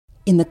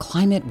In the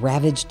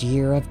climate-ravaged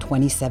year of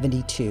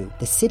 2072,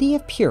 the city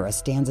of Pura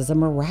stands as a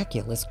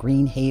miraculous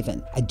green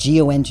haven, a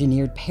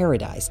geoengineered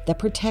paradise that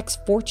protects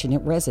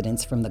fortunate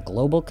residents from the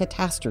global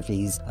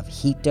catastrophes of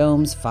heat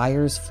domes,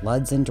 fires,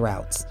 floods, and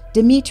droughts.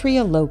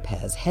 Demetria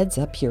Lopez heads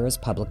up Pura's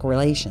public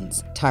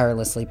relations,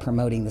 tirelessly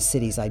promoting the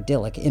city's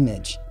idyllic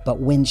image. But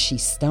when she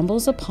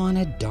stumbles upon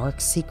a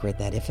dark secret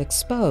that, if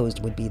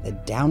exposed, would be the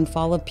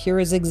downfall of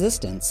Pura's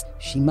existence,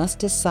 she must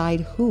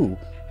decide who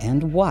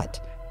and what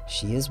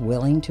she is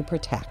willing to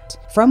protect.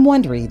 From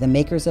Wondery, the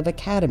makers of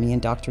Academy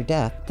and Dr.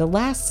 Death, The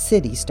Last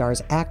City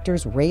stars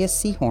actors Reyes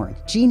Sehorn,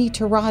 Jeannie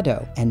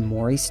Torrado, and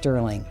Maury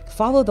Sterling.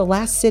 Follow The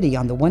Last City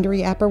on the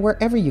Wondery app or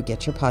wherever you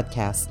get your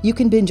podcasts. You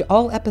can binge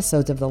all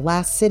episodes of The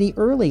Last City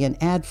early and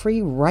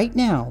ad-free right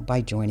now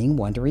by joining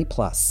Wondery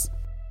Plus.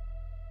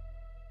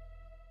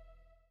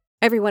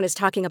 Everyone is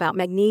talking about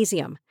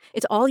magnesium.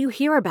 It's all you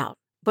hear about.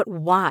 But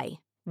why?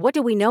 What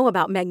do we know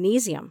about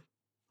magnesium?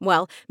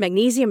 Well,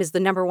 magnesium is the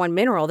number one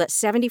mineral that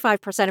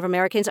 75% of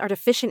Americans are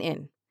deficient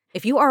in.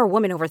 If you are a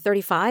woman over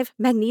 35,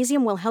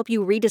 magnesium will help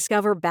you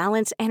rediscover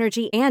balance,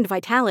 energy, and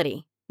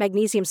vitality.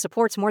 Magnesium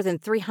supports more than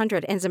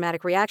 300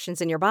 enzymatic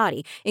reactions in your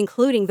body,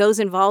 including those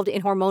involved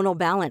in hormonal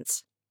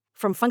balance.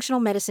 From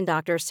functional medicine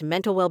doctors to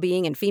mental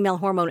well-being and female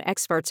hormone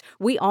experts,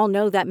 we all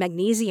know that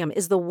magnesium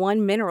is the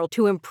one mineral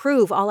to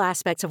improve all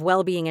aspects of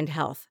well-being and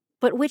health.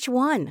 But which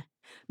one?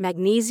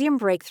 Magnesium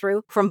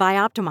Breakthrough from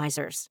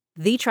Bioptimizers,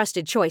 the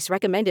trusted choice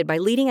recommended by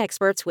leading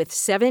experts with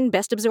 7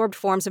 best-absorbed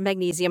forms of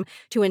magnesium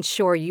to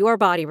ensure your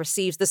body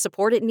receives the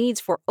support it needs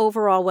for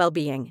overall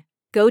well-being.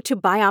 Go to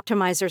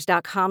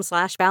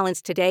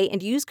bioptimizers.com/balance today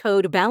and use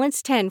code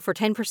BALANCE10 for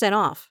 10%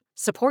 off.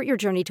 Support your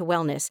journey to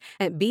wellness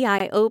at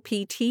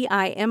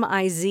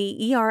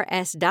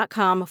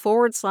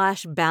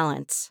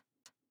bioptimizers.com/balance.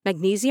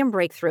 Magnesium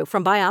Breakthrough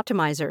from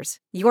Bioptimizers,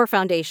 your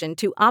foundation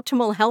to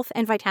optimal health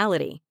and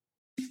vitality.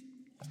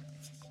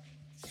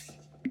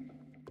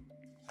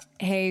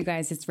 Hey, you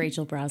guys, it's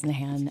Rachel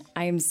Brosnahan.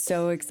 I am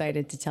so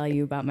excited to tell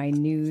you about my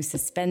new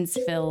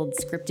suspense-filled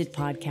scripted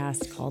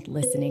podcast called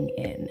Listening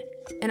In.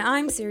 And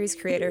I'm series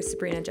creator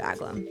Sabrina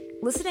Jaglam.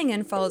 Listening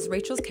In follows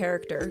Rachel's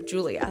character,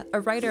 Julia,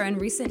 a writer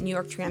and recent New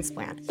York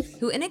transplant,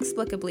 who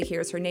inexplicably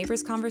hears her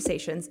neighbors'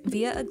 conversations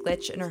via a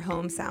glitch in her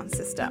home sound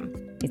system.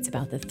 It's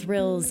about the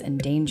thrills and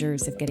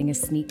dangers of getting a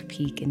sneak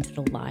peek into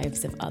the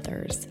lives of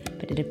others,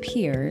 but it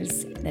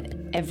appears that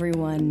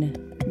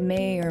everyone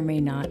may or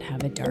may not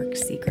have a dark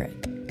secret.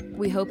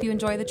 We hope you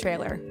enjoy the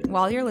trailer.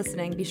 While you're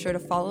listening, be sure to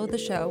follow the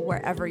show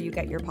wherever you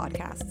get your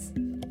podcasts.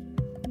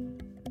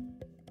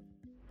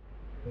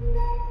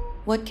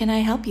 What can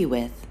I help you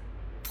with?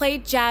 Play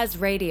jazz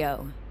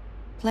radio.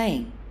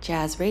 Playing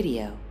jazz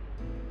radio.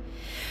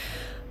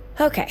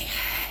 Okay,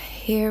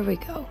 here we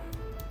go.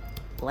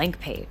 Blank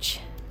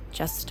page.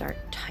 Just start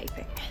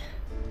typing.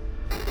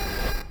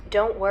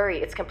 Don't worry,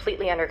 it's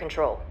completely under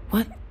control.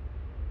 What?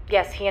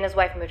 Yes, he and his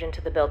wife moved into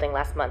the building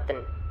last month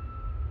and...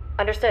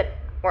 Understood.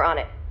 We're on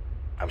it.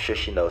 I'm sure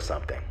she knows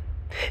something.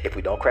 If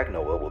we don't crack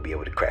Noah, we'll be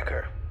able to crack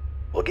her.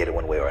 We'll get it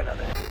one way or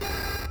another.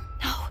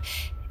 No.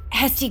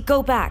 Hesty,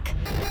 go back.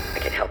 I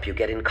can help you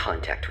get in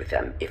contact with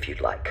them if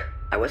you'd like.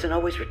 I wasn't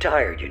always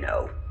retired, you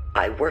know.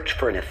 I worked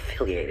for an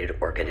affiliated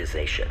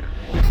organization.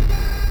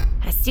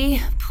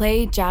 Hesty,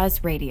 play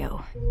jazz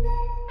radio.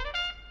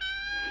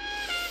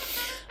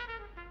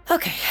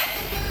 Okay.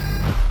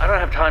 I don't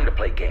have time to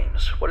play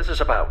games. What is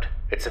this about?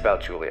 It's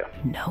about Julia.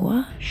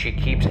 Noah? She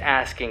keeps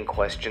asking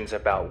questions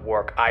about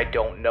work. I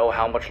don't know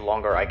how much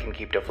longer I can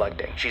keep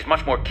deflecting. She's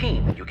much more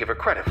keen than you give her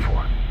credit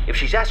for. If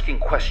she's asking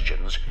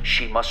questions,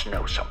 she must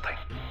know something.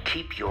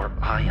 Keep your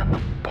eye on the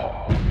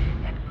ball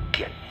and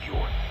get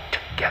your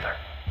together.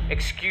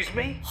 Excuse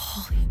me?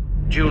 Holy...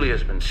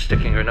 Julia's been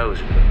sticking her nose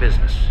into the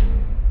business.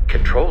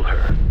 Control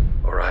her,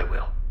 or I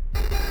will.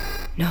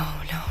 No.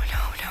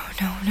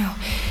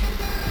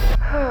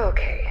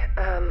 Okay,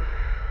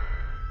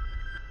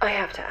 I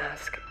have to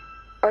ask,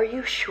 are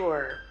you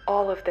sure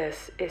all of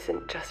this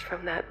isn't just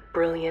from that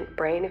brilliant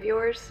brain of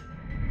yours?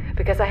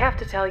 Because I have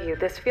to tell you,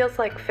 this feels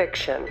like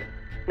fiction,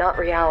 not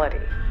reality.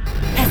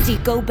 Hesty,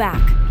 go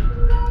back.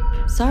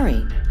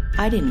 Sorry,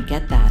 I didn't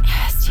get that.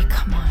 Hesty,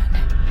 come on.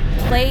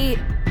 Play...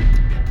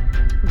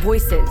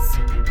 voices.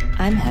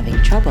 I'm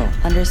having trouble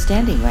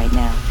understanding right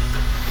now.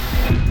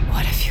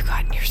 What have you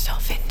gotten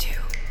yourself into?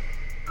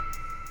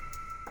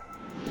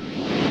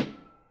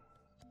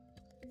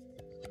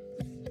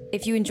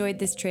 If you enjoyed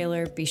this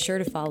trailer, be sure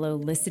to follow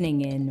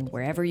Listening In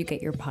wherever you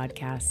get your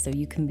podcasts so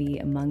you can be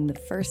among the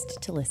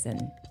first to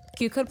listen.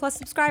 Q-Code Plus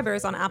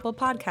subscribers on Apple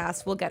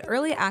Podcasts will get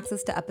early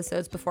access to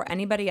episodes before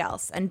anybody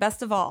else, and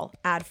best of all,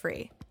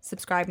 ad-free.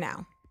 Subscribe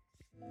now.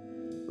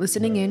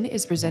 Listening In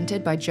is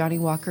presented by Johnnie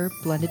Walker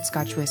Blended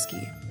Scotch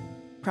Whiskey.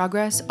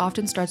 Progress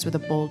often starts with a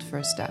bold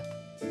first step.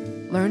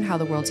 Learn how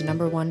the world's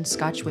 #1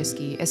 Scotch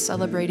whiskey is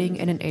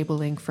celebrating and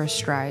enabling first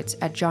strides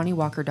at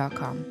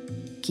johnniewalker.com.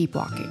 Keep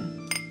walking.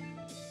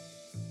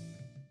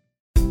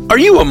 Are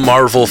you a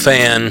Marvel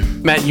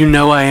fan? Matt, you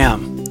know I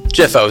am.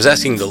 Jeff, I was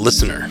asking the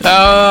listener.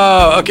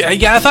 Oh, okay.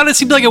 Yeah, I thought it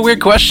seemed like a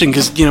weird question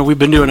because, we've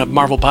been doing a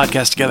Marvel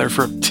podcast together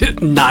for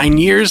 9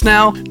 years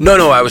now.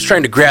 No, I was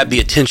trying to grab the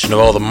attention of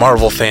all the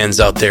Marvel fans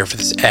out there for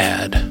this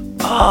ad.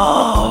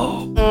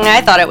 Oh.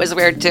 I thought it was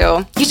weird,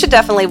 too. You should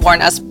definitely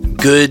warn us.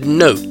 Good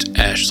note,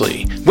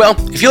 Ashley. Well,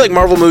 if you like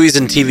Marvel movies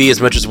and TV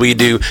as much as we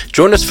do,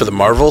 join us for the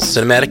Marvel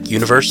Cinematic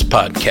Universe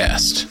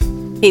podcast.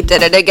 He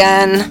did it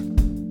again.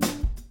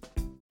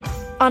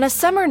 On a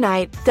summer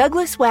night,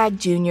 Douglas Wag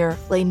Jr.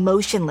 lay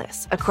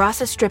motionless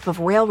across a strip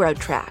of railroad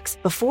tracks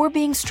before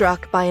being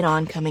struck by an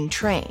oncoming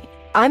train.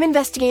 I'm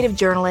investigative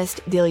journalist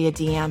Delia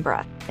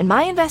D'Ambra, and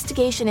my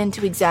investigation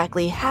into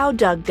exactly how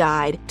Doug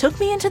died took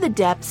me into the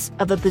depths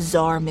of a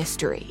bizarre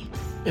mystery.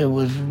 It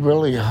was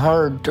really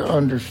hard to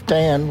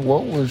understand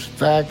what was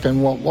fact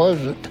and what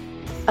wasn't.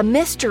 A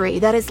mystery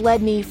that has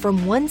led me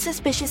from one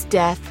suspicious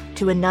death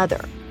to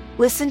another.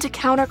 Listen to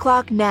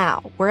Counterclock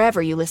now,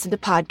 wherever you listen to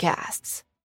podcasts.